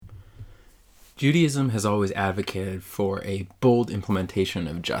Judaism has always advocated for a bold implementation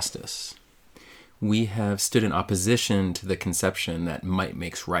of justice. We have stood in opposition to the conception that might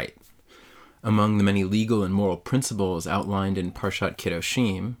makes right. Among the many legal and moral principles outlined in Parshat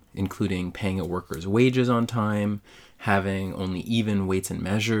Kedoshim, including paying a worker's wages on time, having only even weights and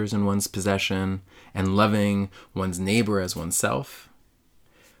measures in one's possession, and loving one's neighbor as oneself,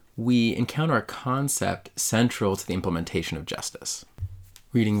 we encounter a concept central to the implementation of justice.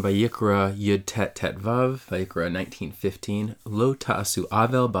 Reading Vayikra Yud Tet Tet Vav, Vayikra 19:15, Lo ta'asu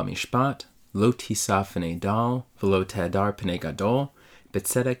avel b'mishpat, lo tisaf p'nei dal, v'lo tehdar p'nei gadol,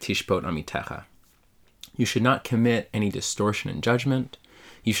 betzedek tishpot amitecha. You should not commit any distortion in judgment.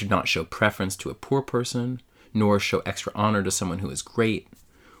 You should not show preference to a poor person, nor show extra honor to someone who is great.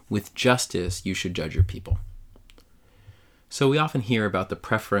 With justice, you should judge your people. So we often hear about the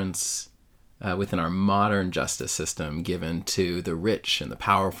preference within our modern justice system given to the rich and the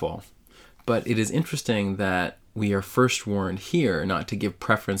powerful. But it is interesting that we are first warned here not to give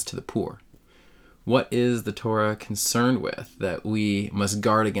preference to the poor. What is the Torah concerned with that we must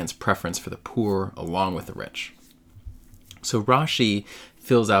guard against preference for the poor along with the rich? So Rashi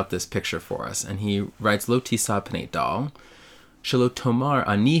fills out this picture for us, and he writes, Lo tisa p'nei dal, shelo tomar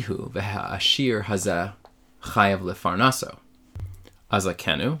anihu והעשיר hazeh חייב לפרנסו,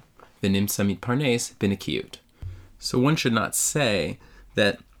 אזכנו, ונמצא מתפרנס בנקיות. So one should not say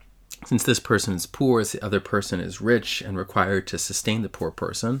that since this person is poor, the other person is rich and required to sustain the poor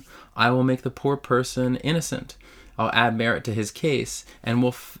person, I will make the poor person innocent. I'll add merit to his case, and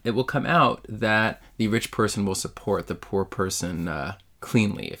it will come out that the rich person will support the poor person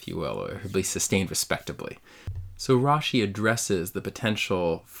cleanly, if you will, or be sustained respectably. So Rashi addresses the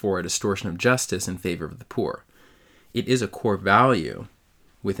potential for a distortion of justice in favor of the poor. It is a core value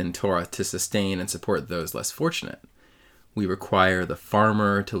within Torah to sustain and support those less fortunate. We require the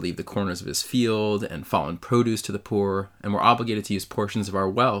farmer to leave the corners of his field and fallen produce to the poor, and we're obligated to use portions of our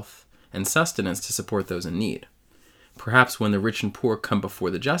wealth and sustenance to support those in need. Perhaps when the rich and poor come before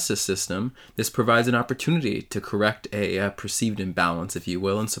the justice system, this provides an opportunity to correct a perceived imbalance, if you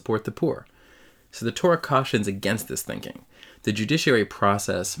will, and support the poor. So the Torah cautions against this thinking. The judiciary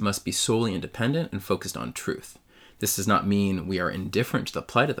process must be solely independent and focused on truth. This does not mean we are indifferent to the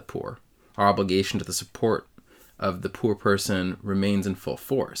plight of the poor. Our obligation to the support of the poor person remains in full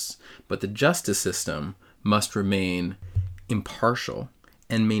force, but the justice system must remain impartial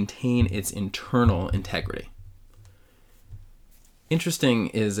and maintain its internal integrity. Interesting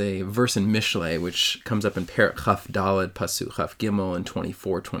is a verse in Mishlei which comes up in Perek Chaf Daled Pasuk Chaf Gimel in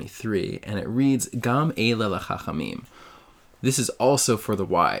 24-23, and it reads, Gam eile lechachamim. This is also for the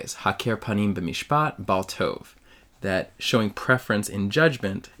wise, haker panim b'mishpat bal tov, that showing preference in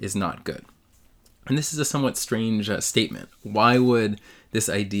judgment is not good. And this is a somewhat strange statement. Why would this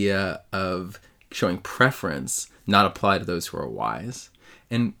idea of showing preference not apply to those who are wise?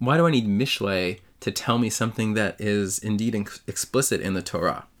 And why do I need Mishlei to tell me something that is indeed explicit in the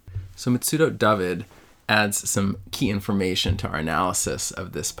Torah? So Metzudot David adds some key information to our analysis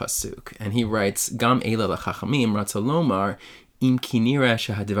of this pasuk. And he writes, Gam eile lechachamim ratza lomar im ki nireh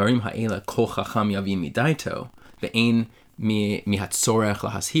shehadvarim ha'ele kol chacham yavim midaito ve'ein mihatzorech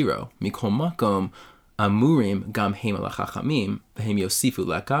lahashiro mikol makom amurim gam hem lachachamim vehem yosifu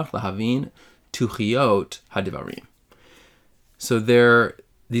lekach lahavin tuchiot hadvarim. So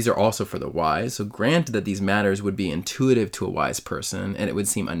these are also for the wise. So granted that these matters would be intuitive to a wise person, and it would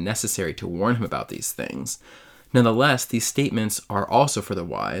seem unnecessary to warn him about these things, nonetheless, these statements are also for the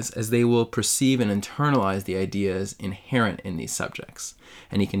wise, as they will perceive and internalize the ideas inherent in these subjects.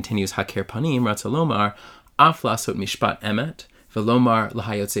 And he continues, Haker panim ratzalomar af lasot mishpat emet velomar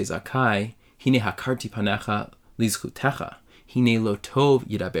lahayotze zakai hine hakarti panecha lizchutecha hine lo tov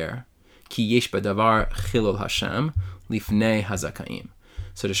yidaber ki yesh b'davar chilul Hashem lifnei hazakaim.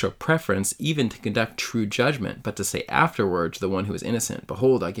 So to show preference, even to conduct true judgment, but to say afterward to the one who is innocent,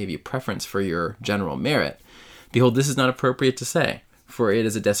 Behold, I gave you preference for your general merit. Behold, this is not appropriate to say, for it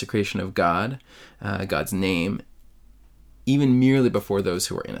is a desecration of God, God's name, even merely before those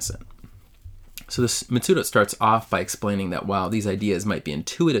who are innocent. So this Metzudot starts off by explaining that while these ideas might be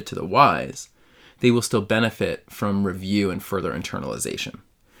intuitive to the wise, they will still benefit from review and further internalization.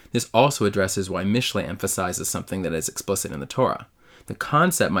 This also addresses why Mishlei emphasizes something that is explicit in the Torah. The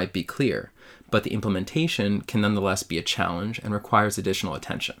concept might be clear, but the implementation can nonetheless be a challenge and requires additional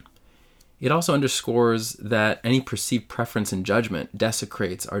attention. It also underscores that any perceived preference in judgment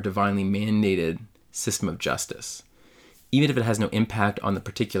desecrates our divinely mandated system of justice. Even if it has no impact on the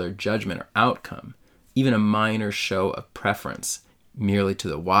particular judgment or outcome, even a minor show of preference, merely to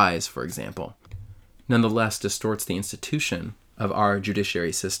the wise, for example, nonetheless distorts the institution of our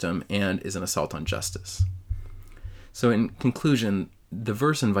judiciary system and is an assault on justice. So in conclusion, the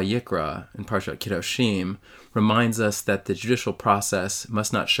verse in Vayikra, in Parshat Kedoshim, reminds us that the judicial process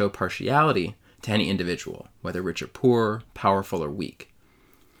must not show partiality to any individual, whether rich or poor, powerful or weak.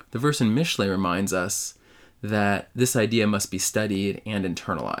 The verse in Mishlei reminds us that this idea must be studied and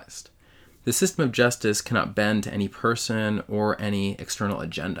internalized. The system of justice cannot bend to any person or any external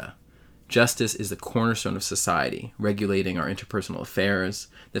agenda. Justice is the cornerstone of society, regulating our interpersonal affairs,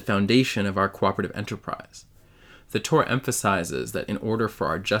 the foundation of our cooperative enterprise. The Torah emphasizes that in order for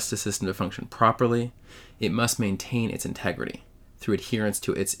our justice system to function properly, it must maintain its integrity through adherence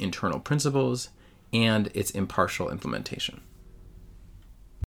to its internal principles and its impartial implementation.